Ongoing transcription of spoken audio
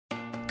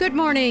Good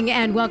morning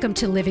and welcome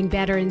to Living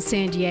Better in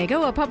San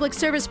Diego, a public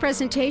service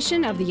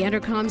presentation of the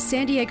Entercom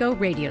San Diego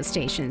radio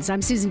stations.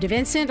 I'm Susan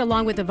DeVincent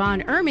along with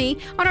Yvonne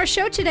Ermy. On our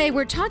show today,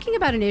 we're talking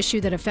about an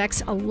issue that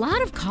affects a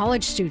lot of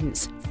college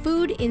students,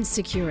 food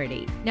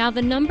insecurity. Now,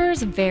 the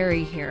numbers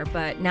vary here,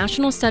 but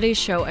national studies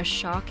show a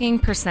shocking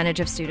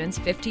percentage of students,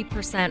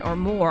 50% or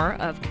more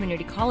of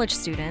community college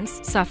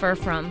students, suffer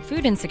from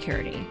food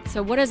insecurity.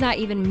 So what does that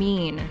even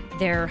mean?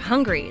 They're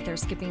hungry, they're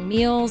skipping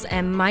meals,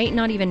 and might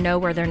not even know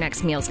where their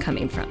next meal is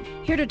coming from.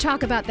 Here to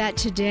talk about that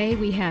today,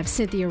 we have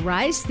Cynthia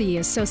Rice, the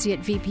Associate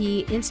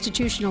VP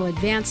Institutional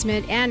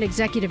Advancement and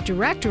Executive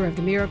Director of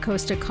the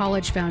Miracosta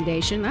College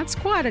Foundation. That's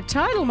quite a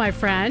title, my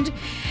friend.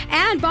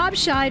 And Bob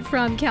Scheid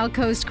from Cal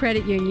Coast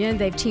Credit Union.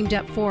 They've teamed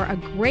up for a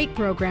great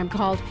program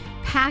called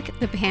Pack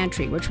the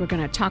Pantry, which we're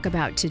going to talk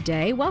about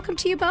today. Welcome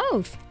to you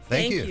both.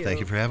 Thank you. Thank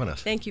you for having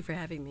us. Thank you for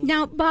having me.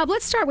 Now, Bob,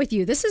 let's start with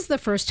you. This is the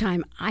first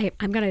time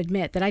I'm going to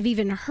admit that I've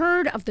even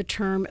heard of the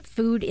term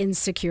food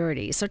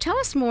insecurity. So tell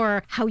us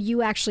more how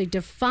you actually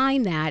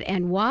define that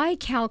and why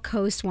Cal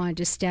Coast wanted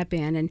to step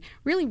in and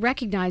really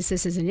recognize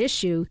this as an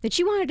issue that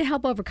you wanted to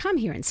help overcome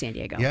here in San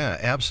Diego. Yeah,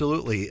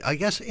 absolutely. I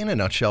guess in a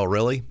nutshell,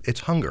 really, it's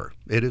hunger.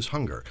 It is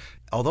hunger.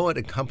 Although it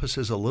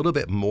encompasses a little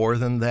bit more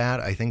than that,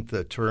 I think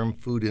the term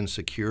food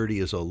insecurity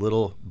is a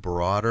little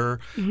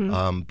broader.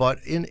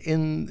 But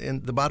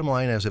in the bottom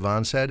line, as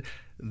Yvonne said,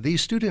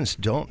 these students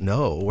don't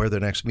know where their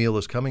next meal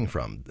is coming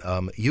from.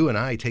 You and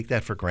I take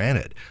that for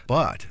granted,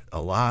 but a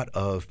lot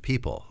of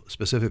people,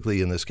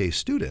 specifically in this case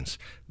students,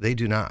 they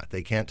do not.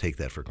 They can't take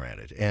that for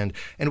granted. And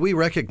we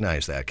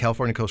recognize that.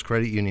 California Coast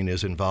Credit Union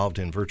is involved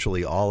in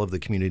virtually all of the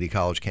community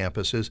college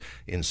campuses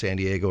in San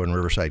Diego and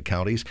Riverside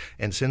counties.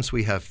 And since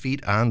we have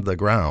feet on the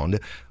ground,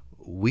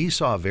 we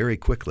saw very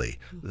quickly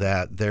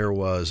that there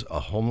was a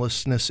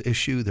homelessness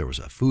issue, there was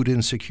a food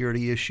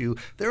insecurity issue.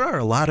 There are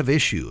a lot of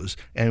issues,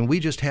 and we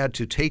just had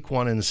to take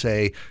one and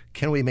say,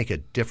 can we make a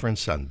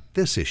difference on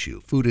this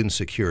issue, food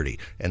insecurity?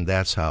 And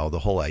that's how the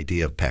whole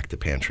idea of Pack the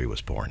Pantry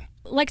was born.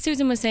 Like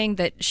Susan was saying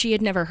that she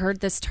had never heard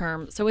this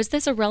term. So is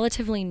this a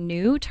relatively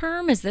new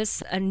term? Is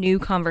this a new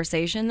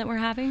conversation that we're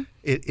having?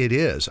 It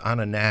is on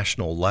a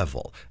national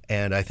level.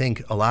 And I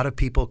think a lot of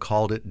people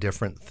called it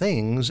different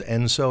things.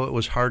 And so it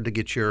was hard to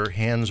get your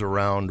hands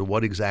around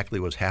what exactly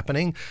was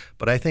happening.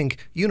 But I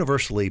think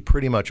universally,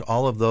 pretty much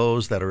all of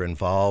those that are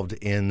involved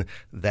in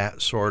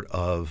that sort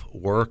of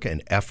work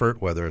and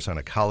effort, whether it's on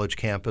a college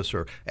campus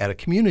or at a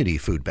community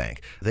food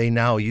bank, they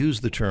now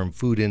use the term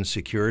food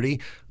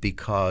insecurity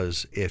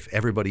because if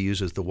everybody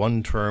uses the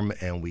one term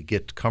and we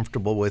get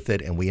comfortable with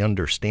it and we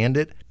understand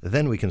it,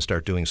 then we can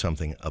start doing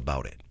something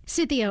about it.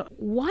 Cynthia,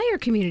 why are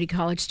community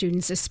college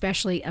students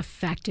especially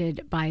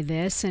affected by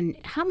this, and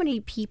how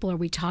many people are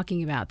we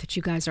talking about that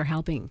you guys are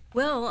helping?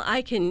 Well,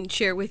 I can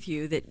share with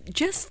you that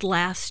just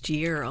last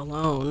year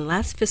alone,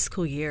 last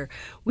fiscal year,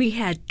 we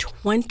had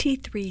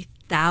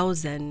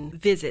 23,000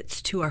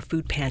 visits to our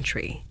food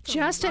pantry.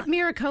 Just at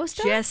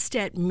Miracosta? Just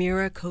at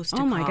Miracosta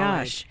Oh, my College.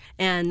 gosh.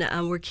 And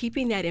we're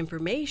keeping that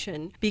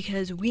information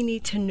because we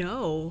need to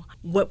know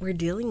what we're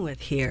dealing with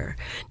here.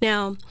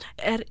 Now,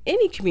 at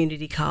any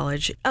community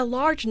college, a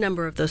large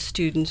number of those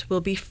students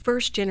will be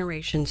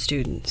first-generation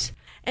students.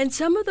 And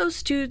some of those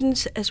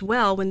students as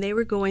well, when they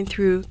were going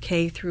through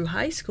K through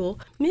high school,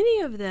 many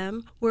of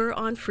them were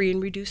on free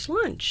and reduced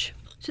lunch.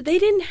 So they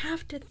didn't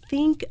have to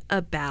think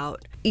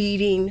about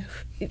eating,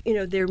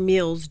 their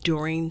meals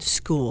during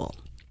school.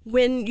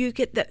 When you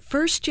get that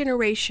first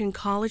generation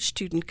college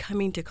student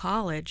coming to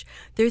college,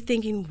 they're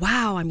thinking,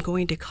 wow, I'm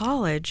going to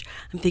college.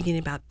 I'm thinking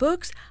about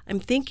books. I'm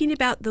thinking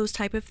about those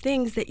type of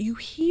things that you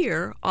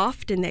hear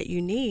often that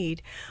you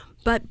need.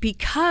 But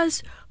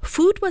because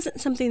food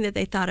wasn't something that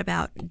they thought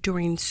about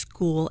during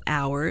school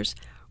hours,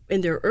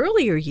 in their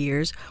earlier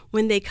years,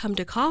 when they come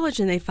to college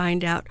and they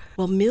find out,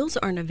 well, meals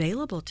aren't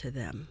available to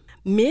them.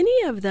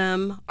 Many of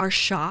them are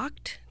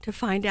shocked to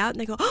find out,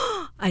 and they go,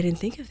 oh, I didn't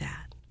think of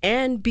that.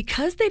 And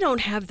because they don't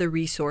have the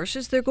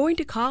resources, they're going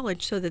to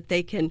college so that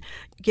they can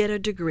get a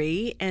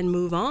degree and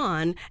move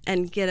on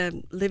and get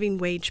a living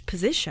wage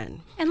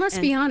position. And let's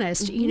be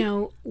honest,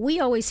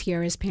 we always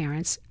hear as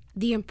parents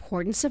the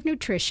importance of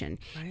nutrition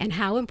and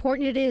how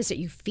important it is that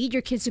you feed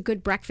your kids a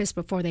good breakfast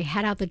before they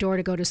head out the door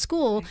to go to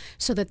school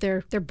so that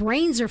their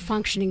brains are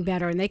functioning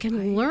better and they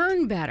can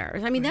learn better.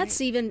 I mean, that's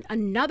even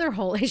another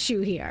whole issue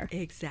here.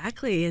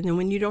 Exactly. And then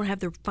when you don't have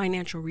the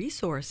financial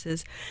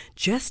resources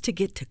just to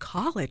get to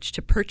college,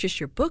 to purchase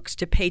your books,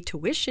 to pay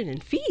tuition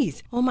and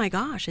fees, oh my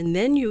gosh. And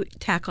then you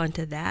tack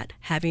onto that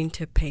having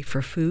to pay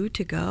for food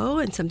to go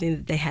and something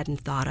that they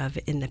hadn't thought of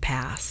in the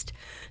past.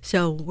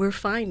 So we're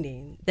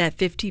finding that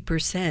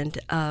 50%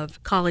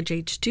 of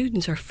college-age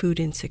students are food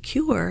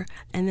insecure,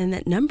 and then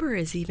that number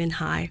is even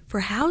high for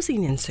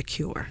housing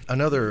insecure.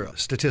 Another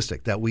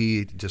statistic that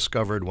we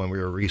discovered when we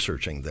were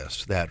researching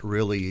this that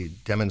really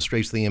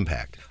demonstrates the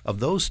impact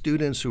of those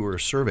students who were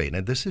surveyed,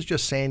 and this is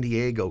just San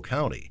Diego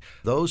County,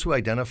 those who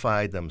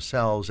identified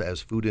themselves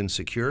as food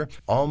insecure,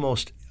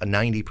 almost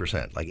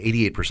 90%, like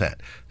 88%,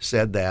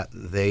 said that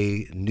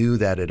they knew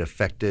that it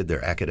affected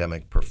their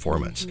academic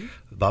performance.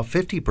 About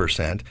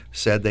 50%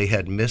 said they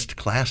had missed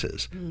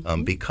classes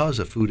because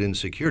of food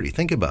insecurity.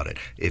 Think about it.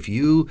 If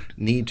you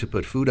need to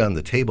put food on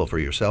the table for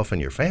yourself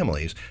and your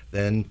families,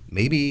 then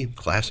maybe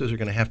classes are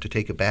going to have to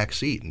take a back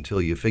seat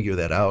until you figure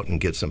that out and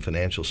get some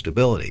financial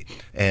stability.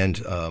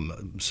 And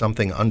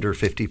something under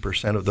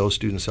 50% of those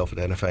students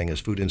self-identifying as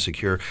food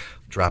insecure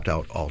dropped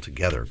out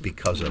altogether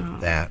because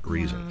of that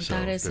reason. So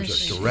that is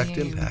there's a direct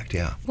impact,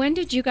 yeah. When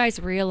did you guys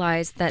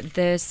realize that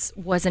this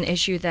was an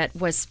issue that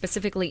was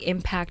specifically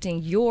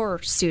impacting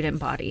your student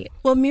body?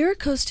 Well,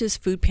 MiraCosta's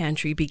food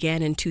pantry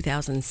began in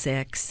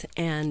 2006,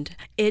 and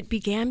it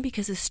began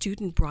because a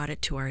student brought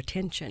it to our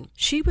attention.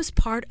 She was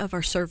part of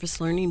our service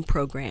learning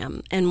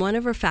program, and one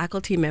of her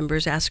faculty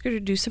members asked her to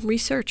do some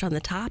research on the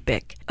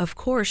topic. Of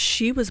course,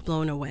 she was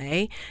blown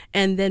away,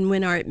 and then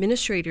when our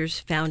administrators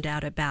found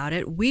out about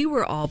it, we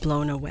were all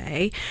blown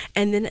away.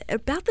 And then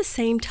about the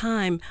same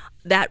time,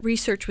 that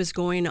research was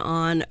going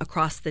on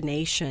across the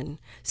nation.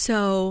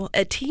 So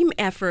a team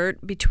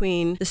effort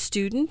between the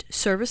student,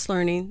 service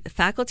learning, the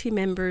faculty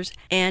members,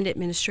 and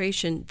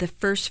administration, the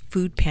first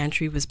food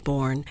pantry was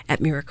born at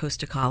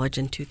MiraCosta College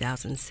in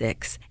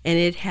 2006. And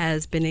it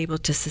has been able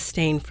to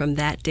sustain from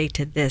that day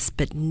to this.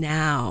 But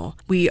now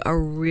we are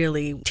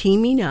really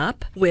teaming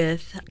up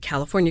with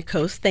California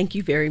Coast, thank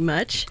you very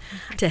much,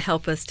 to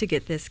help us to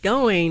get this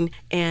going.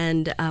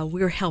 And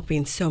we're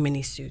helping so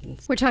many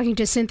students. We're talking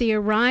to Cynthia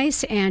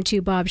Rice and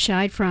to Bob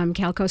Scheid from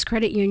Cal Coast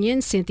Credit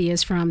Union.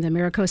 Cynthia's from the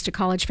MiraCosta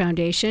College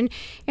Foundation,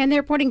 and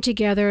they're putting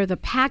together the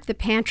Pack the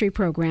Pantry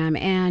program.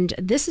 And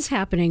this is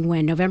happening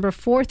when? November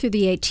 4th through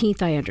the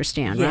 18th, I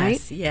understand, right?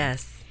 Yes,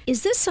 yes.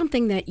 Is this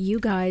something that you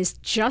guys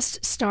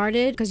just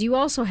started? Because you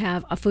also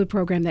have a food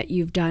program that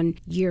you've done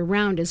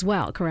year-round as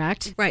well,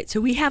 correct? Right.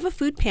 So we have a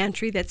food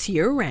pantry that's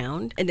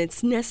year-round, and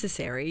it's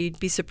necessary.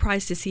 You'd be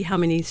surprised to see how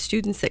many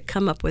students that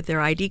come up with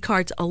their ID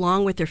cards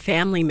along with their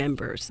family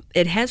members.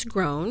 It has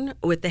grown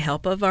with the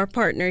help of our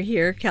partner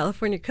here,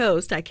 California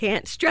Coast. I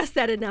can't stress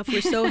that enough.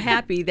 We're so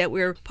happy that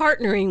we're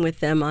partnering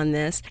with them on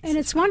this. And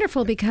it's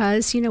wonderful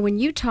because, when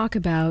you talk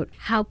about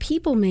how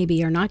people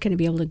maybe are not going to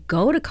be able to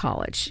go to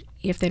college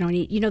if they don't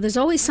eat, there's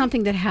always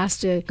something that has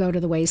to go to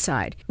the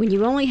wayside. When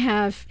you only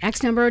have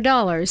X number of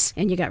dollars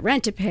and you got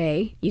rent to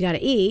pay, you got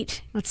to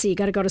eat, you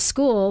got to go to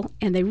school,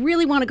 and they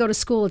really want to go to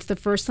school. It's the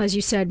first, as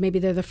you said, maybe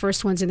they're the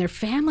first ones in their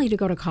family to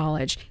go to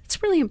college.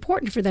 It's really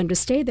important for them to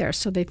stay there.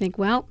 So they think,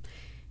 well,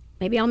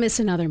 maybe I'll miss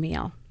another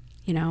meal.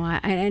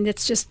 And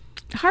it's just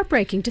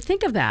heartbreaking to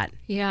think of that.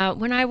 Yeah,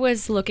 when I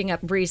was looking up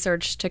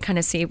research to kind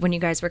of see when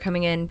you guys were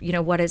coming in,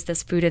 what is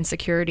this food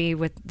insecurity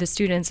with the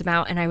students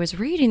about? And I was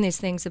reading these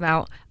things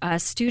about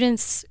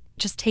students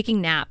just taking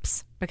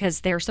naps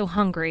because they're so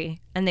hungry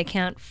and they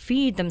can't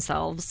feed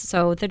themselves.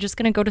 So they're just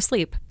going to go to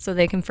sleep so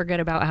they can forget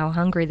about how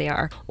hungry they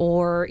are.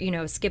 Or,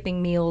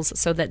 skipping meals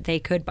so that they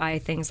could buy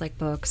things like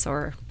books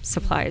or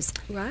supplies.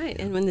 Right.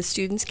 And when the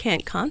students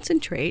can't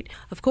concentrate,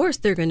 of course,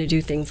 they're going to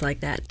do things like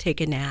that,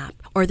 take a nap,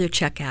 or they'll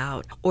check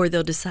out, or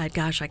they'll decide,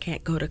 gosh, I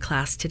can't go to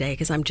class today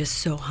because I'm just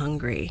so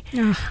hungry.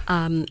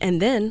 And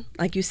then,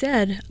 like you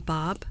said,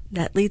 Bob,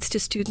 that leads to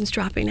students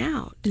dropping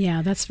out.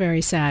 Yeah, that's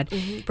very sad.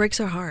 Breaks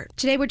our heart.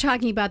 Today we're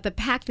talking about the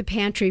Pack the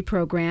Pantry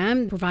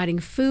program, providing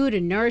food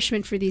and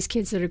nourishment for these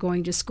kids that are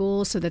going to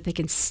school so that they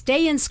can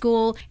stay in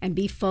school and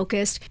be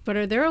focused. But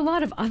are there a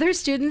lot of other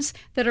students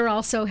that are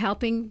also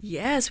helping?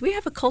 Yes, we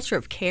have a culture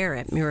of care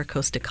at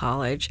MiraCosta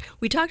College.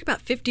 We talked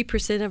about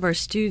 50% of our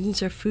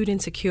students are food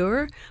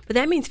insecure, but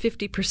that means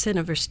 50%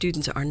 of our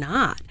students are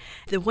not.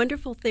 The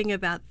wonderful thing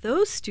about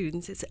those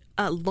students is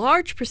a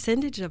large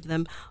percentage of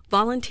them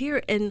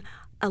volunteer in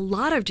a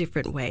lot of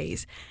different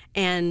ways.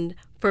 And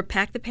for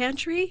Pack the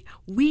Pantry,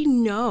 we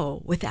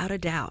know without a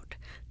doubt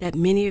that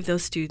many of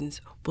those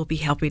students will be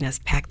helping us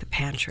pack the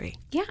pantry.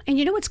 Yeah, and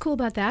you know what's cool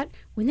about that?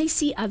 When they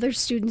see other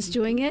students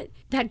doing it,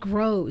 that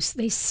grows.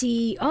 They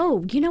see,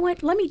 oh, you know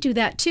what? Let me do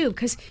that too,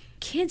 because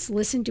kids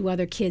listen to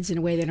other kids in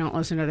a way they don't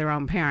listen to their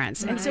own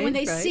parents. And so when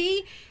they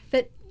see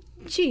that,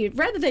 gee,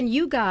 rather than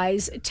you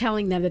guys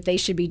telling them that they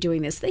should be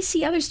doing this, they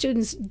see other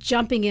students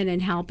jumping in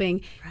and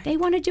helping. Right. They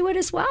want to do it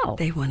as well.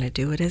 They want to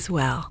do it as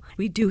well.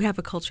 We do have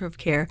a culture of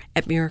care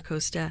at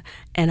MiraCosta,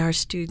 and our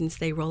students,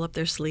 they roll up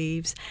their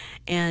sleeves.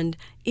 And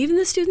even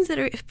the students that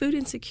are food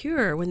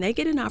insecure, when they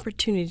get an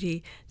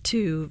opportunity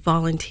to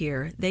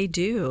volunteer, they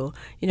do.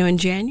 In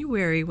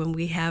January, when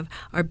we have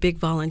our big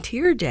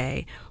volunteer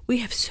day, we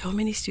have so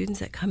many students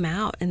that come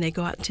out and they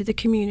go out into the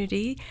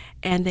community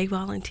and they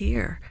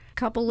volunteer.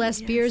 Couple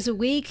less beers a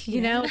week,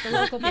 at the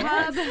local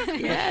pub.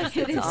 Yes,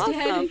 it's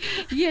instead,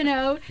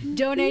 awesome.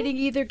 Donating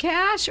either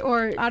cash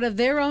or out of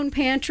their own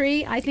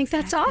pantry. I think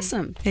that's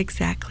awesome.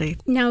 Exactly.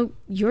 Now,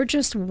 you're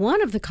just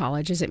one of the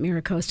colleges at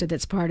MiraCosta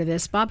that's part of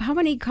this. Bob, how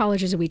many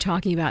colleges are we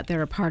talking about that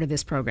are part of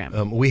this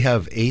program? We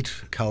have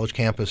 8 college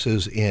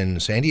campuses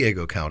in San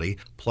Diego County,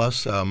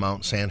 plus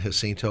Mount San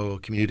Jacinto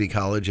Community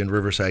College in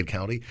Riverside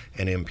County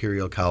and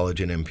Imperial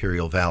College in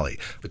Imperial Valley.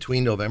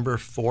 Between November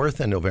 4th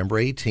and November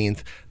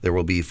 18th, there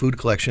will be food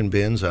collection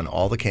bins on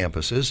all the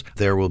campuses.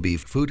 There will be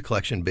food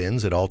collection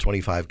bins at all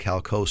 25 Cal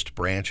Coast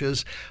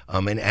branches.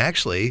 And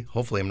actually,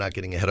 hopefully I'm not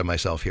getting ahead of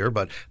myself here,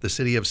 but the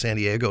city of San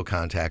Diego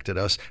contacted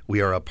us.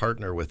 We are a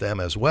partner with them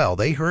as well.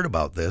 They heard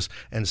about this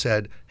and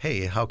said,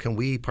 hey, how can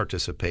we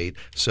participate?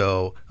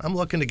 So I'm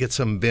looking to get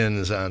some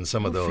bins on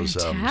some of those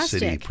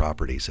city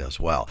properties as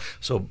well.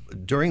 So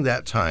during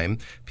that time,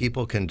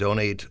 people can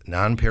donate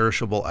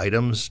non-perishable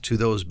items to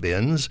those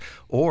bins,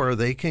 or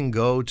they can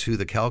go to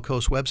the Cal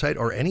Coast website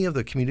or any of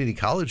the community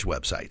college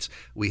websites.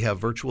 We have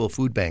virtual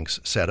food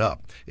banks set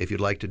up if you'd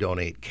like to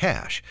donate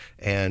cash.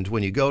 And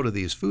when you go to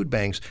these food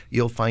banks,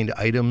 you'll find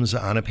items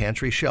on a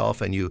pantry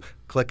shelf, and you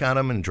click on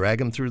them and drag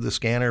them through the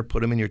scanner,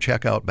 put them in your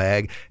checkout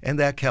bag, and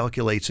that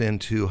calculates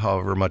into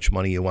however much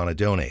money you want to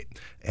donate.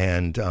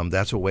 And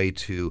that's a way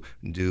to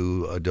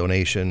do a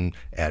donation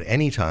at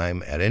any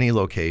time, at any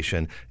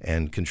location,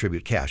 and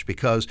contribute cash.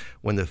 Because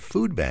when the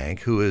food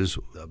bank, who is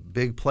a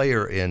big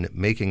player in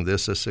making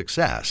this a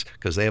success,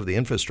 because they have the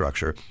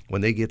infrastructure, when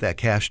they get that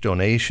cash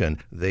donation,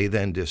 they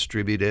then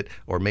distribute it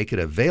or make it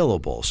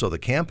available. So the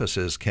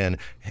campuses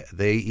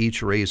they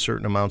each raise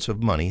certain amounts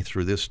of money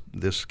through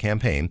this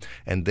campaign,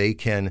 and they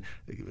can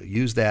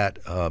use that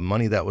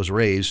money that was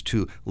raised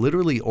to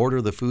literally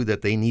order the food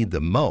that they need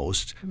the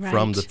most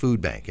from the food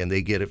bank. And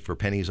they get it for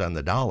pennies on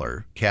the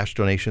dollar. Cash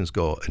donations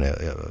go in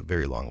a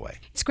very long way.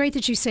 It's great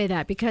that you say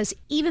that, because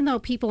even though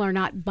people are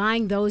not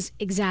buying those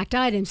exact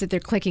items that they're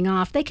clicking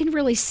off, they can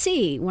really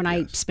see when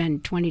I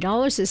spend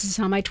 $20, this is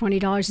how my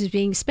 $20 is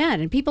being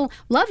spent. And people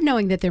love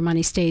knowing that their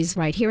money stays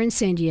right here in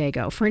San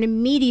Diego for an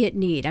immediate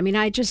need. I mean,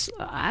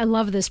 I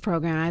love this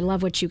program. I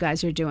love what you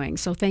guys are doing.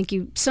 So thank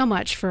you so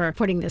much for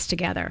putting this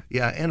together.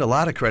 Yeah, and a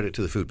lot of credit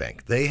to the food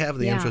bank. They have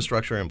the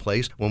infrastructure in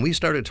place. When we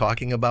started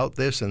talking about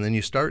this, and then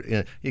you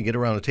get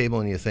around a table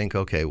and you think,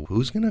 okay,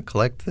 who's going to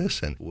collect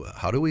this, and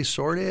how do we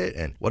sort it,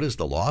 and what does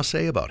the law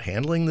say about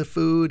handling the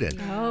food, and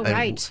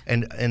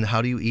and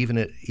how do you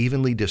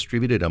evenly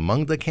distribute it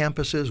among the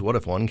campuses? What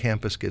if one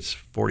campus gets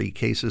 40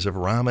 cases of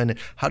ramen?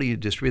 How do you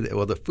distribute it?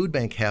 Well, the food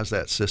bank has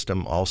that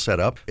system all set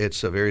up.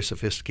 It's a very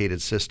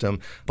sophisticated system,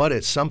 but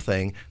it's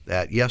something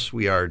that, yes,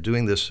 we are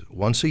doing this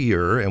once a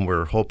year, and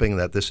we're hoping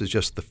that this is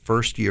just the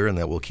first year and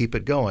that we'll keep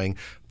it going.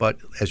 But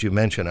as you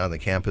mentioned, on the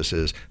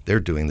campuses, they're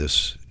doing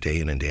this day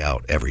in and day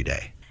out every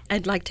day.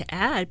 I'd like to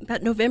add,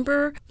 about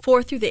November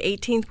 4th through the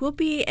 18th, we'll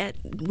be at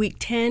week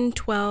 10,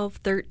 12,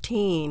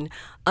 13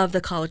 of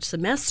the college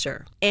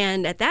semester.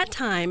 And at that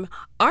time,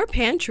 our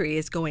pantry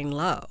is going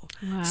low.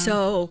 Wow.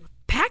 So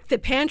Pack the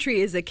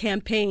Pantry is a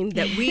campaign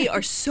that we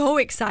are so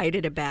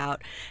excited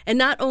about. And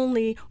not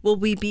only will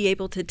we be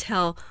able to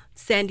tell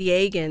San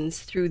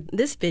Diegans through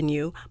this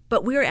venue,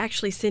 but we're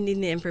actually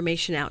sending the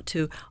information out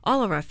to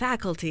all of our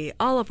faculty,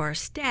 all of our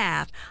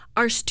staff,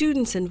 our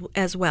students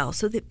as well,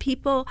 so that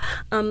people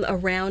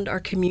around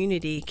our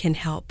community can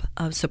help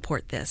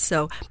support this.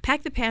 So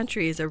Pack the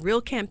Pantry is a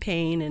real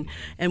campaign,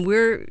 and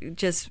we're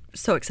just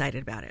so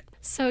excited about it.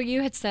 So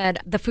you had said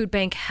the food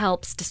bank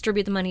helps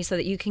distribute the money so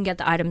that you can get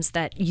the items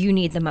that you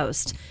need the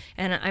most.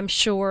 And I'm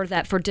sure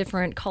that for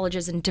different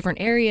colleges in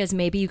different areas,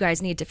 maybe you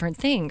guys need different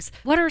things.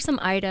 What are some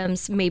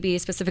items, maybe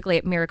specifically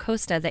at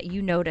MiraCosta, that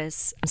you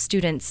notice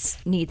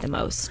students need the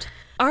most?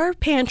 Our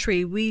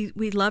pantry, we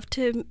love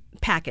to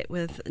pack it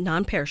with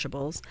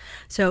non-perishables.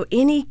 So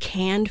any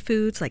canned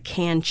foods like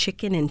canned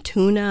chicken and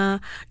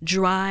tuna,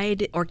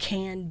 dried or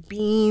canned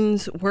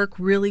beans work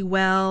really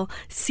well.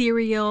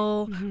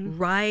 Cereal,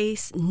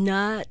 rice,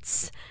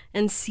 nuts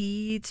and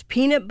seeds,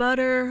 peanut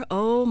butter.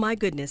 Oh my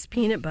goodness,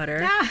 peanut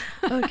butter.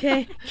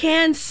 Okay,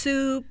 canned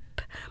soup,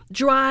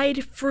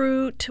 dried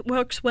fruit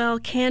works well,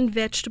 canned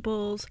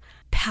vegetables,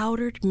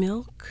 powdered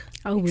milk.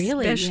 Oh,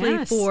 really?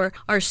 Especially for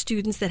our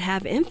students that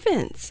have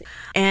infants.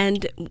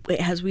 And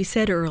as we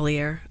said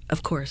earlier,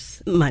 of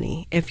course,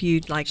 money. If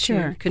you'd like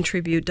to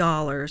contribute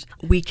dollars,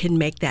 we can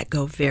make that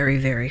go very,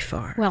 very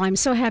far. Well, I'm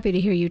so happy to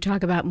hear you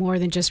talk about more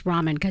than just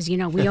ramen, because,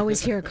 we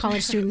always hear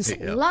college students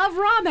love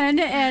ramen,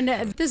 and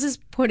this is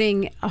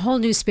putting a whole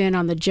new spin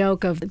on the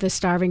joke of the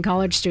starving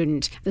college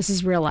student. This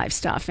is real life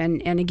stuff.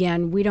 And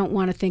again, we don't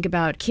want to think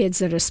about kids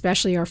that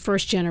especially are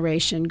first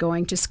generation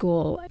going to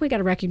school. We got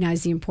to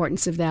recognize the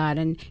importance of that,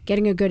 and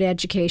getting a good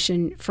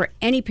education for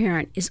any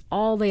parent is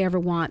all they ever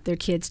want their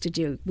kids to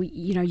do.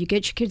 You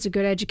get your kids a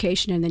good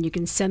education, and then you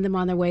can send them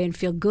on their way and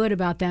feel good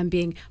about them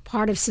being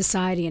part of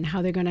society and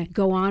how they're going to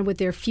go on with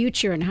their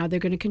future and how they're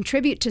going to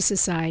contribute to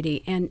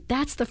society. And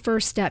that's the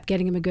first step,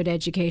 getting them a good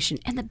education.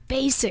 And the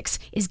basics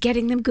is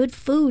getting them good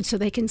food so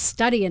they can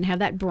study and have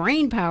that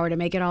brain power to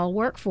make it all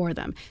work for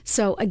them.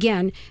 So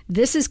again,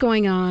 this is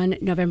going on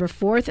November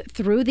 4th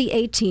through the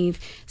 18th.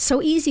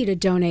 So easy to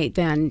donate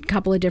then, a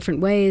couple of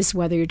different ways,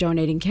 whether you're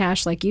donating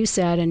cash, like you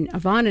said, and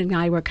Yvonne and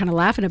I were kind of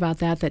laughing about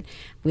that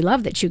we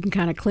love that you can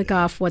kind of click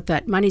off what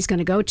that money's going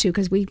to go go to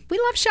because we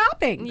love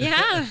shopping.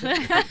 Yeah.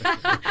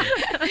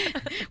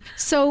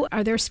 So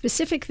are there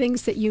specific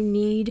things that you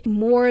need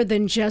more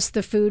than just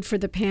the food for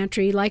the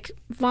pantry, like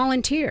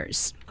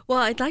volunteers? Well,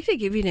 I'd like to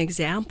give you an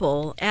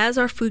example. As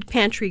our food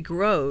pantry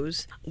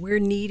grows, we're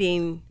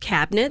needing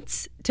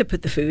cabinets to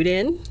put the food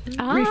in,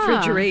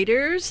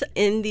 refrigerators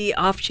in the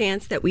off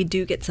chance that we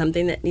do get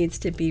something that needs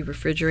to be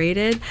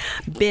refrigerated,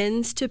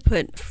 bins to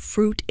put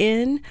fruit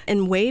in.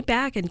 And way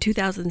back in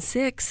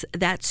 2006,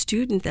 that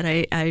student that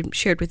I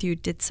shared with you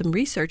did some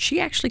research.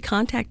 She actually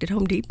contacted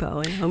Home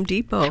Depot, and Home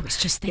Depot. I was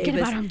just thinking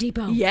about Home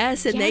Depot.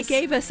 Yes, and they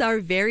gave us our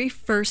very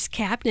first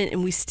cabinet,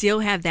 and we still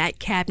have that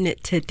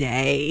cabinet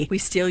today. We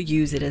still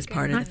use it as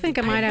part of I think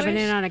I might have an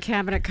in on a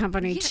cabinet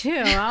company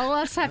too.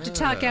 Let's have to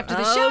talk after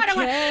the show. I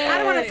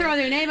don't want to throw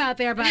their name out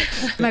there, but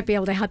I might be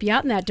able to help you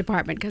out in that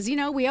department because,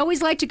 we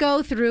always like to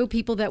go through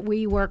people that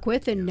we work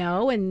with and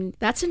know, and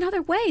that's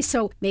another way.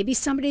 So maybe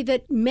somebody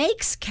that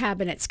makes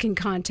cabinets can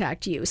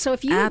contact you. So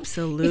if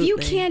you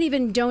can't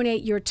even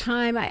donate your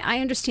time, I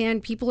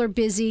understand people are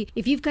busy.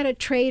 If you've got a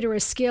trade or a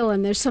skill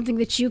and there's something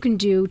that you can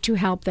do to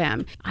help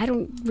them, I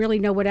don't really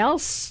know what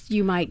else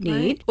you might need.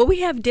 Right. Well,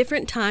 we have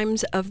different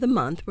times of the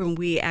month when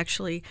we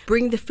actually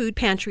bring the food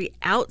pantry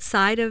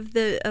outside of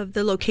the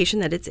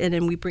location that it's in,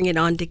 and we bring it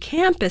onto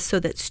campus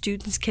so that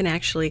students can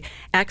actually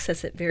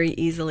access it very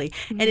easily.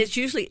 Mm-hmm. And it's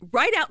usually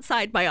right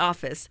outside my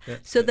office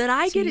so that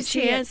I get a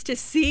chance to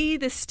see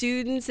the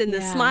students and the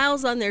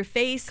smiles on their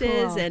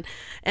faces. Cool.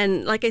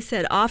 And like I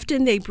said,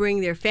 often they bring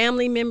their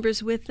family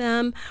members with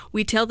them.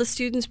 We tell the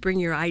students, bring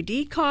your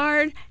ID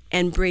card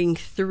and bring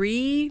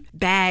 3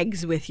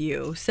 bags with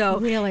you. So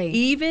really,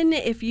 even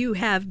if you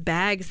have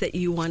bags that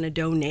you want to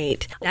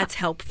donate, that's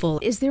helpful.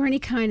 Is there any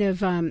kind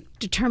of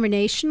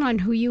determination on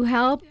who you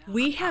help?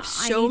 We have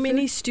so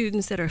many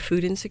students that are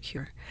food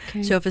insecure.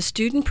 Okay. So if a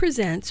student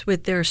presents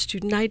with their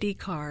student ID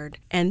card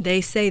and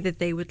they say that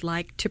they would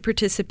like to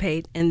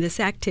participate in this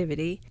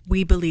activity,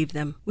 we believe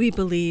them. We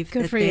believe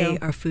that they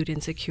are food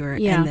insecure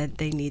and that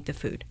they need the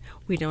food.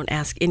 We don't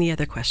ask any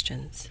other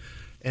questions.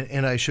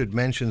 And I should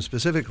mention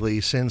specifically,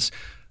 since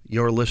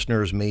your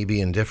listeners may be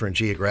in different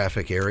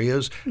geographic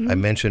areas, I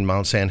mentioned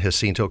Mount San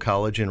Jacinto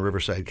College in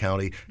Riverside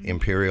County,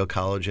 Imperial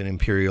College in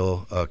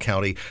Imperial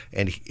County,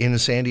 and in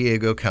San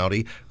Diego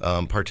County,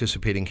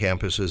 participating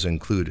campuses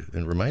include,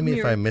 and remind me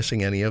if I'm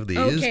missing any of these,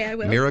 okay, I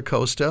will.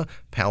 Miracosta,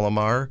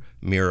 Palomar,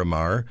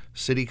 Miramar,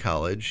 City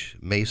College,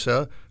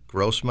 Mesa,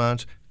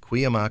 Grossmont,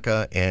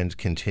 Cuyamaca, and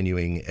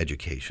Continuing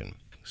Education.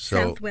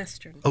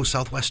 Southwestern.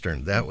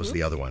 Southwestern. That was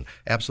the other one.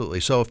 Absolutely.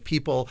 So if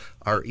people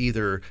are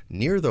either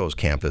near those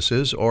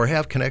campuses or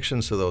have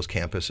connections to those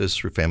campuses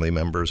through family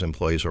members,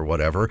 employees, or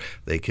whatever,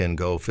 they can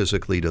go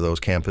physically to those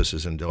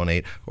campuses and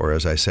donate. Or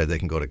as I said, they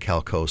can go to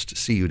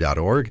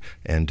calcoastcu.org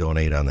and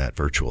donate on that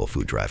virtual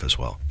food drive as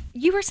well.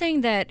 You were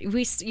saying that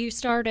you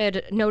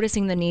started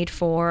noticing the need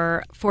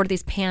for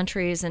these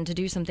pantries and to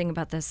do something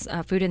about this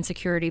food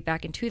insecurity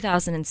back in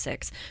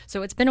 2006.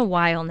 So it's been a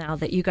while now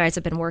that you guys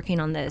have been working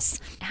on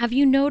this. Have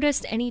you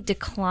noticed any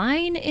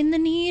decline in the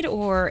need,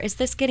 or is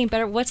this getting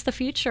better? What's the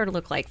future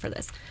look like for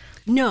this?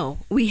 No,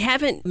 we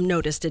haven't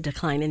noticed a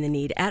decline in the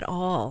need at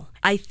all.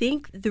 I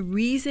think the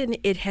reason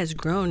it has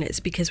grown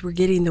is because we're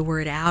getting the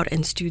word out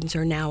and students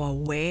are now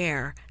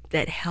aware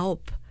that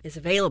help is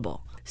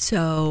available.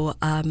 So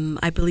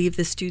I believe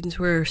the students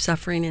were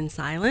suffering in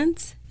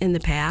silence in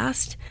the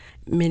past.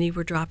 Many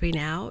were dropping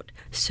out.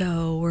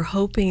 So we're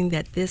hoping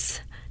that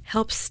this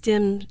helps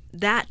stem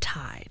that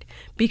tide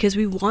because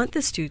we want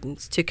the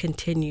students to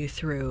continue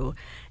through.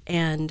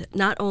 And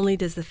not only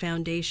does the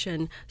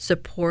foundation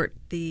support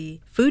the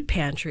food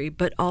pantry,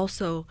 but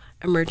also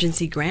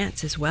emergency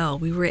grants as well.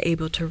 We were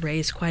able to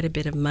raise quite a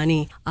bit of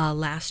money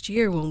last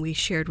year when we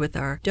shared with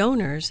our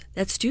donors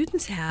that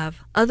students have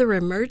other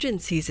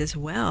emergencies as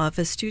well. If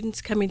a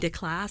student's coming to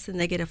class and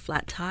they get a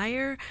flat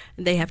tire,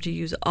 they have to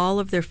use all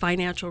of their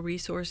financial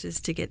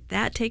resources to get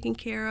that taken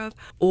care of,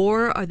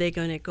 or are they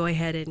going to go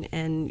ahead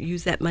and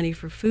use that money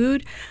for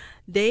food?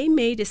 They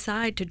may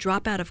decide to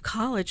drop out of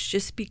college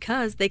just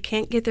because they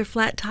can't get their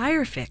flat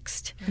tire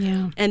fixed.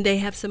 Yeah. And they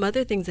have some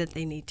other things that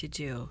they need to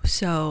do.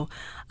 So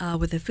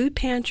with the food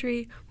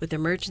pantry, with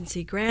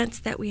emergency grants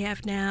that we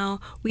have now,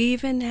 we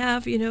even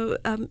have,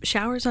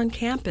 showers on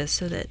campus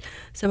so that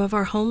some of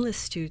our homeless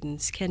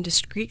students can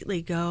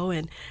discreetly go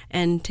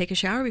and take a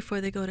shower before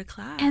they go to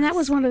class. And that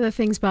was one of the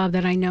things, Bob,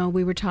 that I know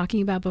we were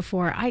talking about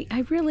before.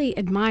 I really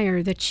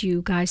admire that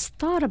you guys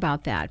thought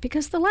about that,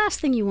 because the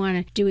last thing you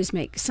want to do is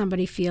make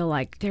somebody feel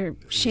like they're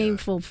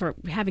shameful for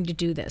having to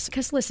do this.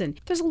 Because listen,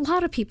 there's a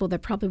lot of people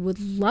that probably would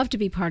love to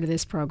be part of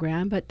this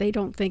program, but they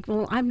don't think,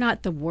 well, I'm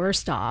not the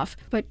worst off.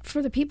 But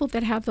for the people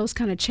that have those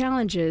kind of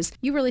challenges,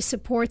 you really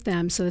support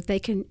them so that they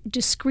can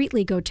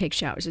discreetly go take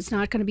showers. It's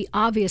not going to be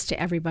obvious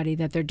to everybody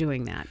that they're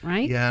doing that,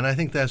 right? Yeah, and I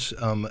think that's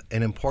an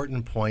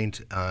important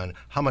point on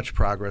how much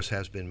progress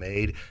has been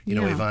made. You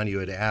know, Yvonne, you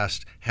had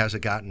asked, has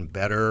it gotten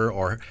better?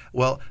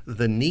 Well,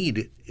 the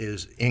need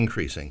is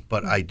increasing,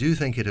 but I do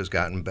think it has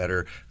gotten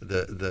better.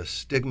 The the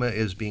stigma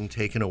is being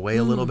taken away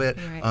a little bit.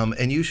 Right.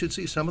 And you should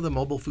see some of the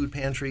mobile food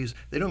pantries.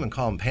 They don't even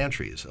call them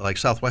pantries. Like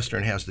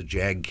Southwestern has the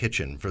Jag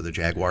Kitchen for the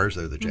Jaguars.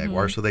 They're the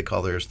Jaguars, so they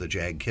call theirs the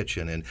Jag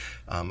Kitchen. And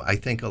I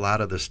think a lot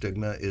of the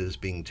stigma is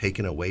being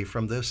taken away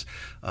from this.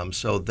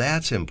 So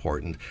that's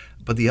important.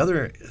 But the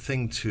other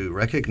thing to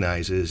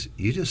recognize is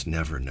you just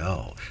never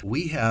know.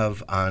 We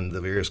have on the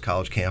various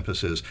college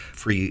campuses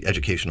free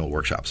educational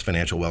workshops,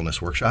 financial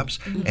wellness workshops,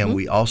 and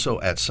we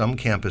also at some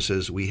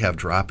campuses we have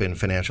drop-in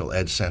financial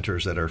ed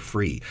centers that are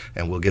free,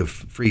 and we'll give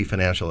free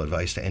financial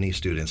advice to any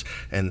students.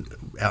 And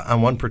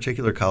on one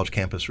particular college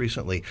campus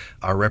recently,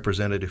 our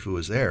representative who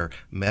was there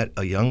met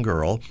a young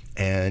girl,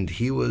 and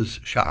he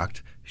was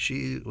shocked.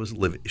 She is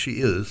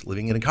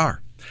living in a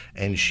car.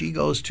 And she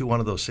goes to one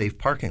of those safe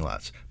parking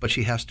lots, but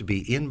she has to be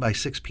in by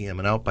 6 p.m.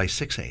 and out by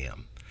 6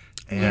 a.m.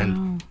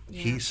 And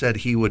he said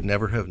he would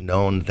never have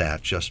known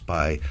that just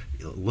by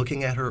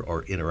looking at her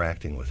or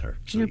interacting with her.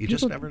 So you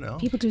just never know.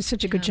 People do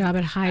such a good job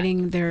at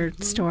hiding their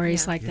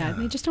stories like that.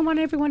 They just don't want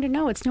everyone to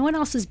know. It's no one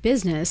else's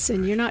business,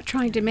 and you're not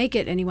trying to make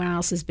it anyone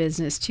else's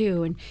business,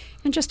 too,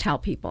 and just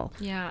help people.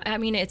 Yeah, I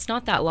mean, it's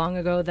not that long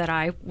ago that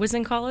I was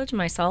in college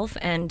myself,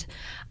 and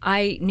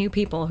I knew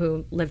people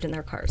who lived in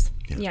their cars.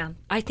 Yeah,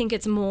 I think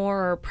it's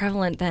more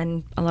prevalent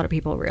than a lot of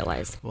people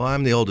realize. Well,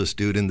 I'm the oldest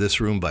dude in this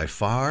room by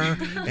far,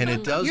 and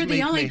it does You're make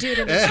the only dude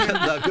in this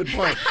room. Good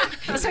point.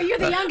 So you're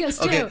the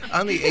youngest, too. Okay,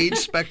 on the age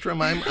spectrum,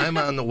 I'm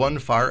on the one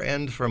far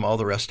end from all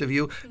the rest of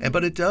you,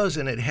 but it does,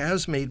 and it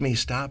has made me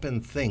stop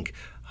and think,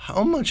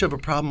 how much of a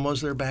problem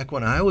was there back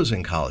when I was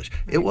in college?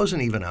 It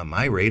wasn't even on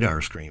my radar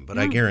screen, but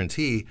I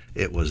guarantee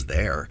it was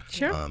there.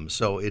 Sure.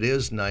 So it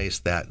is nice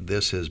that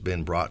this has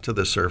been brought to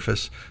the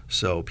surface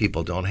so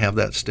people don't have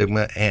that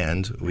stigma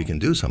and we can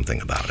do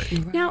something about it.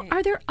 Right. Now,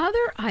 are there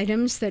other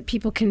items that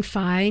people can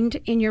find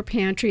in your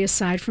pantry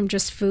aside from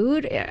just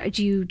food?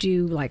 Do you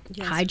do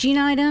hygiene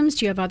items?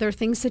 Do you have other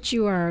things that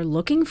you are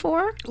looking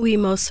for? We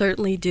most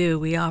certainly do.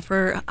 We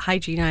offer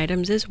hygiene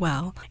items as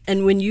well.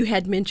 And when you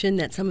had mentioned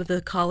that some of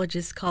the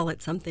colleges call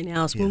it something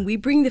else, when we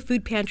bring the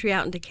food pantry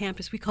out into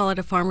campus, we call it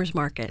a farmer's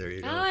market. There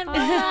you go.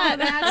 Oh,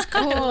 that's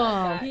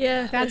cool.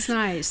 Yeah. That's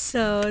nice.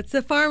 So it's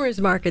a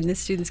farmer's market, and the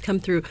students come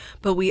through.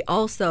 But we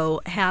also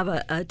have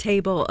a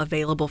table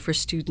available for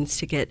students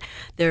to get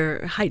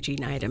their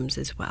hygiene items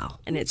as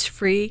well. And it's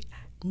free,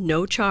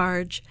 no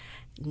charge,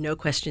 no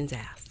questions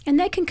asked. And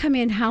they can come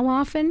in how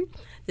often?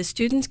 The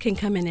students can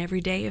come in every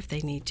day if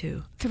they need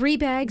to. 3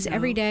 bags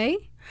every day?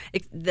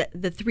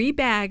 The 3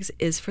 bags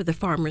is for the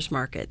farmer's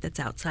market that's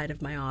outside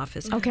of my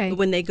office. Okay. But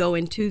when they go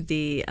into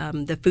the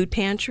food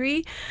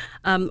pantry,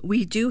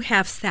 we do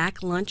have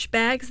sack lunch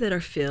bags that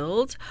are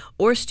filled,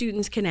 or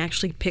students can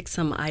actually pick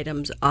some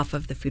items off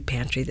of the food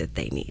pantry that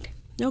they need.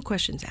 No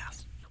questions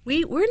asked.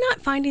 We're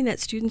not finding that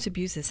students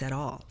abuse this at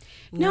all.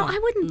 No, I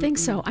wouldn't think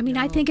so. I mean,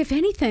 I think if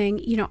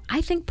anything, I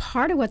think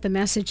part of what the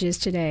message is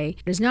today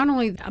is not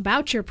only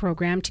about your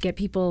program to get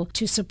people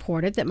to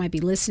support it that might be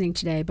listening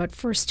today, but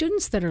for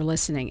students that are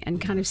listening and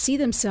kind of see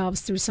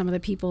themselves through some of the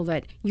people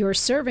that you're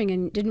serving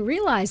and didn't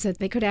realize that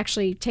they could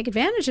actually take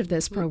advantage of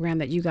this program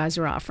that you guys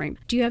are offering.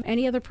 Do you have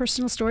any other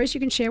personal stories you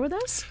can share with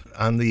us?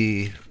 On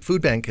the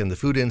food bank and the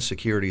food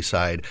insecurity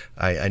side,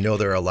 I know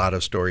there are a lot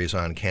of stories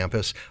on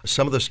campus.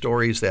 Some of the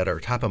stories that are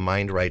top of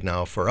mind right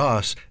now for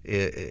us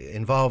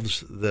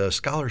involves the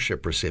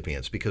scholarship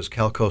recipients, because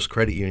Cal Coast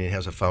Credit Union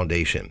has a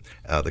foundation,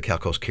 the Cal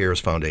Coast Cares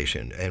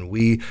Foundation, and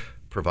we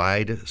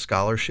provide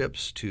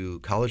scholarships to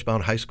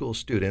college-bound high school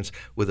students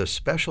with a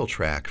special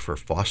track for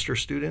foster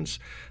students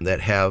that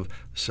have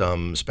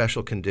some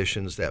special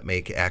conditions that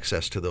make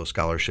access to those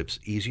scholarships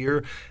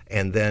easier.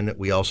 And then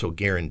we also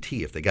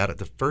guarantee if they got it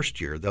the first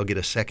year, they'll get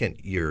a second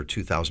year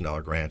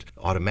 $2,000 grant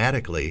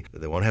automatically.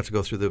 They won't have to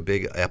go through the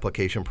big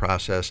application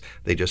process.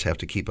 They just have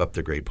to keep up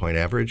their grade point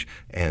average,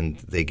 and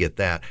they get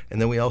that. And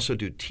then we also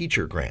do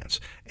teacher grants.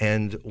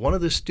 And one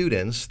of the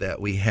students that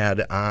we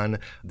had on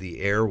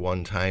the air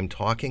one time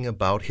talking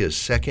about his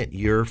second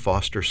year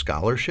foster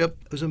scholarship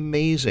was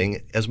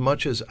amazing. As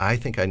much as I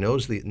think I know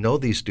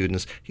these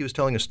students, he was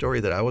telling a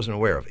story that I wasn't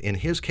aware of. In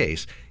his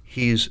case,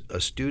 he's a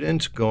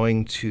student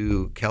going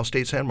to Cal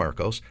State San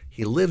Marcos.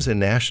 He lives in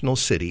National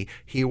City.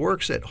 He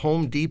works at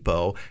Home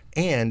Depot,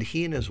 and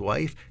he and his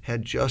wife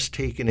had just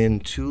taken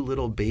in 2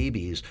 little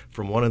babies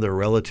from one of their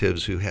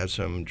relatives who had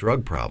some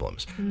drug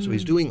problems. So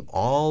he's doing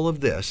all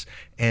of this,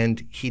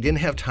 and he didn't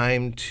have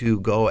time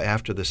to go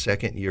after the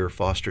second year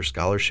foster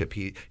scholarship.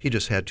 He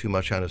just had too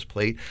much on his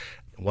plate.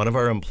 One of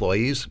our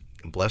employees,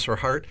 bless her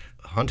heart,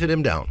 hunted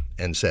him down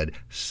and said,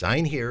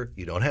 sign here.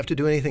 You don't have to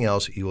do anything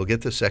else. You will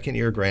get the second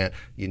year grant.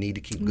 You need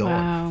to keep going.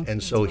 Wow.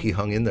 And so he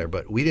hung in there.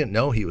 But we didn't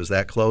know he was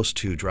that close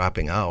to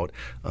dropping out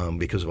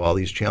because of all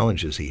these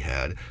challenges he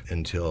had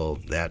until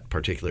that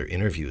particular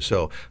interview.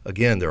 So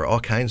again, there are all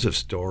kinds of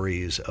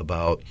stories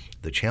about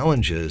the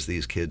challenges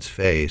these kids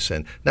face,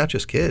 and not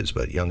just kids,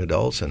 but young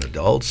adults and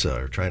adults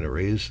are trying to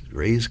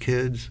raise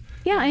kids.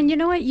 Yeah, and you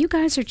know what? You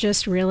guys are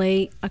just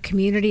really a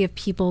community of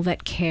people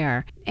that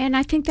care. And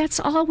I think that's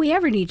all we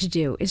ever need to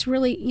do is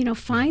really,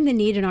 find the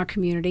need in our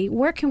community.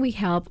 Where can we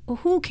help?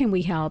 Who can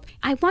we help?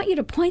 I want you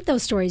to point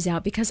those stories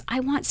out because I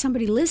want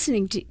somebody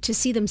listening to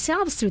see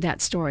themselves through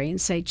that story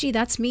and say, gee,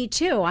 that's me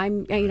too.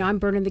 I'm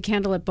burning the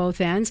candle at both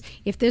ends.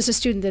 If there's a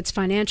student that's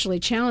financially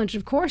challenged,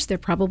 of course, they're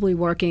probably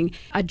working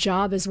a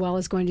job as well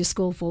as going to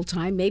school full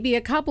time, maybe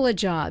a couple of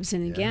jobs.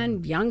 And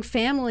again, young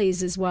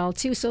families as well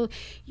too. So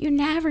you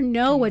never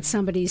know what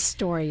somebody's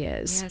story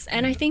is. Yes,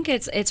 and I think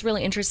it's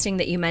really interesting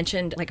that you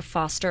mentioned like a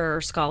foster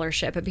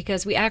scholarship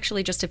because we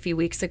actually just a few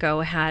weeks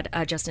ago had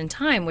Just in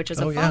Time, which is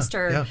a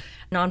foster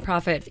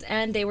nonprofit,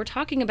 and they were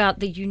talking about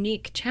the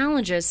unique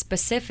challenges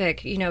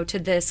specific, to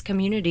this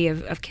community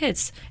of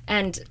kids.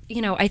 And,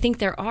 I think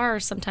there are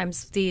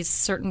sometimes these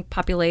certain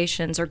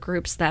populations or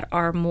groups that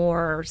are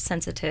more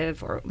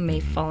sensitive or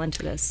may fall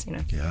into this,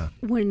 Yeah.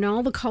 When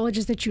all the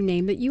colleges that you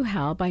name that you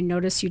help, I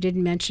noticed you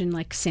didn't mention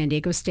like San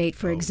Diego State,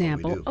 for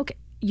example. We do. Okay,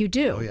 you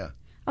do? Oh, yeah.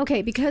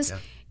 Okay, because...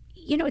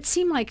 it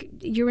seemed like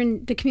you're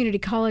in the community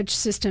college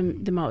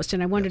system the most,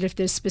 and I wondered if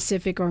there's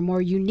specific or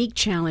more unique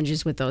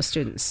challenges with those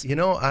students.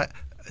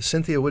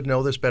 Cynthia would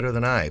know this better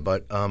than I,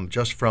 but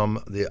just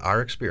from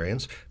our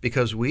experience,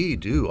 because we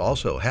do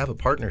also have a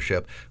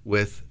partnership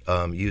with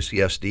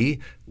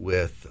UCSD,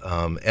 with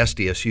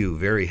SDSU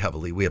very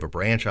heavily. We have a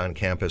branch on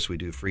campus. We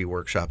do free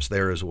workshops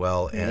there as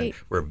well, and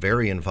we're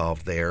very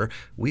involved there.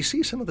 We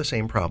see some of the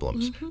same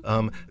problems.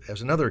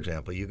 As another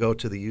example, you go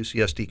to the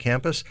UCSD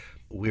campus,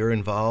 we're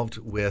involved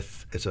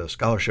with, it's a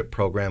scholarship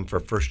program for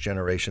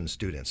first-generation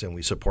students, and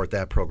we support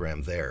that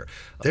program there.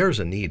 There's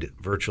a need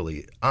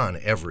virtually on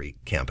every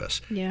campus,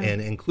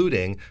 and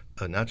including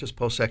not just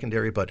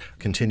post-secondary, but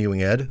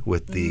continuing ed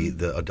with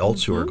the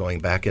adults who are going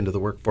back into the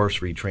workforce,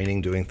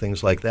 retraining, doing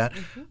things like that.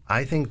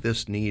 I think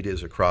this need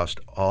is across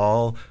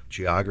all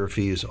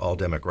geographies, all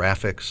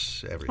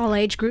demographics, everything. All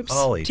age groups,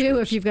 too.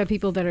 If you've got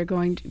people that are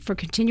going for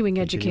continuing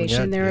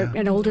education, they're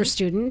an older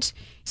student.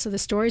 So the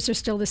stories are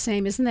still the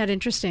same. Isn't that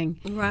interesting?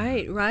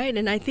 Right.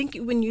 And I think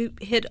when you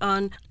hit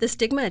on the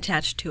stigma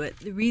attached to it,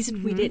 the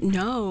reason we didn't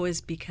know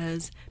is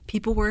because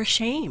people were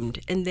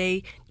ashamed and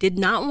they did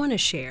not want to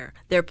share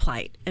their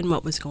plight and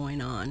what was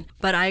going on.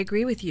 But I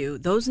agree with you.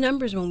 Those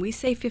numbers, when we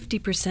say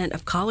 50%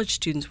 of college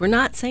students, we're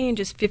not saying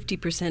just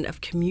 50% of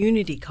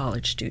community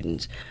college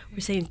students.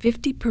 We're saying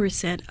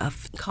 50%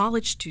 of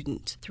college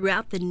students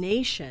throughout the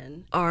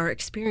nation are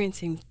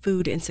experiencing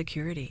food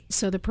insecurity.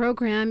 So the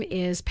program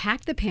is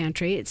Pack the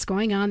Pantry. It's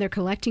going on. They're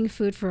collecting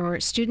food for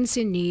students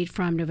in need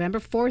from November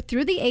 4th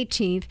through the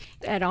 18th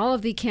at all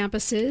of the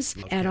campuses,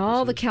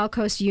 all the Cal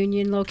Coast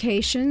Union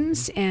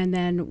locations, and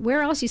then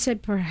where else? You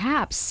said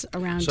perhaps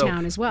around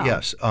town as well.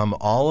 Yes,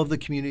 all of the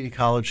community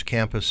college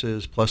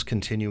campuses, plus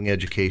continuing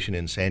education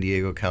in San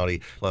Diego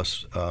County,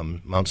 plus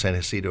Mount San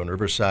Jacinto and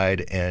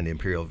Riverside, and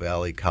Imperial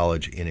Valley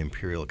College in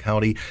Imperial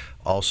County.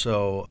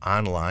 Also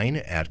online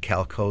at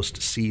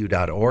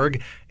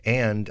calcoastcu.org.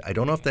 And I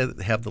don't know if they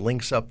have the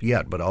links up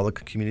yet, but all the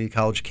community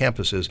college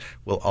campuses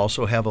will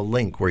also have a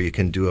link where you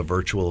can do a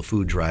virtual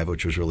food drive,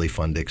 which was really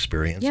fun to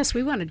experience. Yes,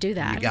 we want to do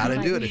that. You got to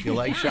do it. If you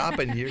like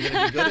shopping, you're going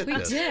to be good at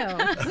this.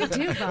 We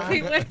do, Bob.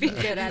 We would be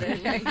good at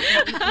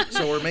it.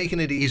 So we're making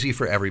it easy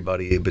for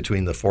everybody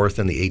between the 4th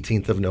and the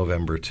 18th of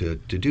November to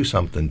do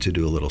something, to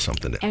do a little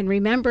something. And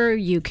remember,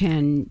 you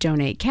can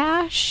donate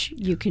cash,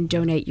 you can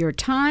donate your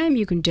time,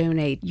 you can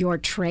donate your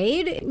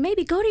trade.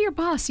 Maybe go to your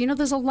boss.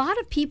 There's a lot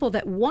of people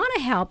that want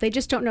to help. They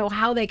just don't know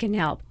how they can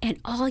help. And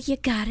all you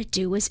got to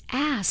do is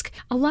ask.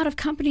 A lot of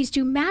companies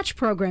do match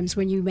programs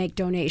when you make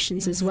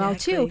donations as well,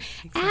 too.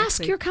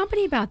 Ask your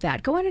company about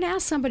that. Go in and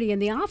ask somebody in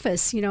the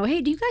office, hey,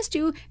 do you guys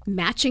do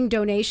matching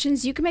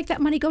donations? You can make that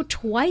money go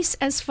twice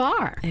as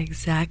far.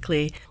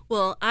 Exactly.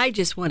 Well, I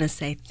just want to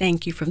say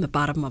thank you from the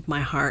bottom of my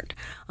heart.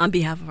 On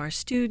behalf of our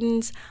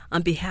students,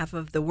 on behalf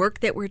of the work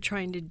that we're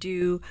trying to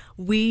do,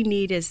 we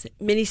need as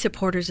many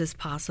supporters as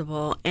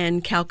possible.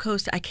 And Cal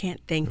Coast, I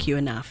can't thank you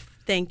enough.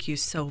 Thank you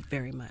so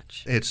very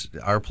much. It's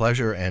our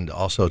pleasure, and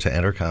also to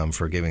Entercom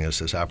for giving us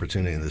this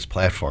opportunity and this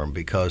platform,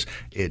 because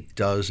it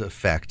does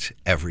affect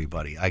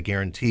everybody. I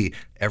guarantee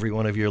every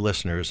one of your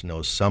listeners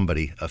knows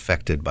somebody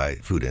affected by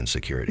food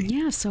insecurity.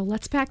 Yeah, so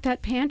let's pack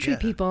that pantry,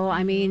 people.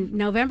 I mean,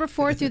 November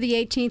 4th through the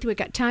 18th, we've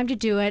got time to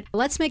do it.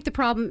 Let's make the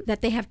problem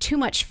that they have too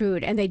much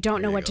food and they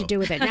don't know what to do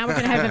with it. Now we're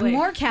going to have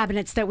more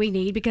cabinets that we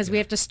need because we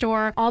have to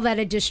store all that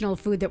additional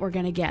food that we're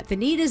going to get. The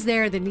need is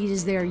there. The need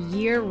is there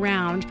year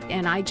round.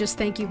 And I just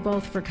thank you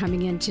both for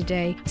coming in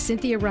today.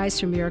 Cynthia Rice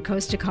from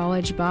Miracosta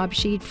College, Bob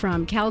Sheet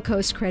from Cal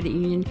Coast Credit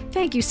Union.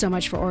 Thank you so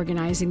much for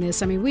organizing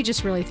this. I mean, we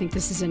just really think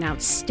this is an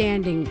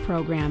outstanding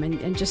program,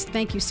 and just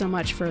thank you so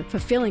much for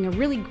fulfilling a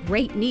really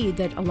great need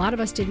that a lot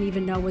of us didn't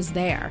even know was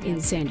there in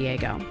San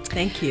Diego.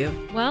 Thank you.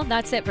 Well,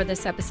 that's it for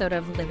this episode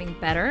of Living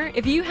Better.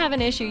 If you have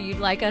an issue you'd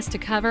like us to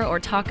cover or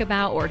talk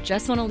about, or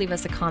just want to leave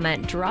us a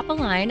comment, drop a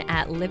line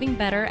at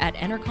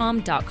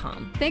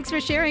livingbetter@entercom.com. Thanks for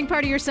sharing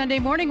part of your Sunday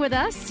morning with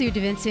us. Sue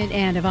DeVincent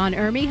and Yvonne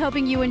Ermy,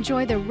 hoping you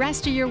enjoy the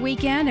rest of your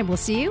weekend, and we'll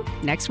see you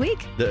next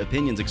week. The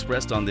opinions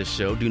expressed on this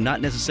show do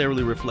not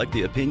necessarily reflect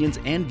the opinions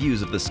and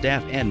views of the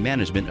staff and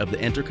management of the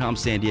Entercom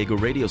San Diego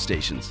radio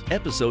stations.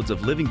 Episodes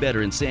of Living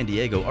Better in San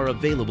Diego are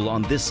available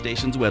on this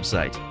station's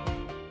website.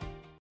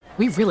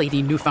 We really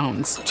need new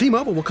phones.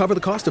 T-Mobile will cover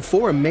the cost of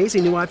 4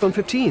 amazing new iPhone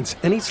 15s,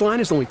 and each line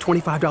is only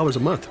 $25 a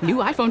month. New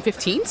iPhone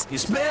 15s?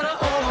 It's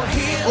better over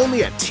here.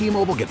 Only at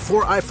T-Mobile, get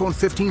 4 iPhone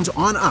 15s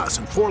on us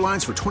and 4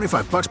 lines for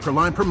 $25 per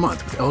line per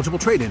month with eligible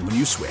trade-in when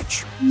you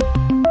switch.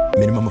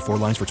 Minimum of 4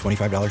 lines for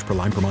 $25 per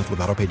line per month with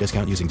autopay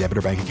discount using debit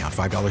or bank account.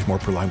 $5 more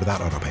per line without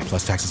autopay,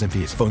 plus taxes and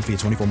fees. Phone fee at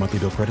 24 monthly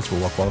bill credits for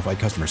well-qualified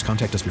customers.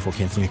 Contact us before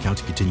canceling account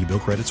to continue bill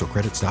credits or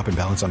credit stop and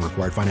balance on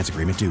required finance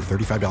agreement due.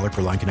 $35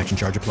 per line connection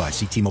charge applies.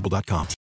 See T-Mobile.com.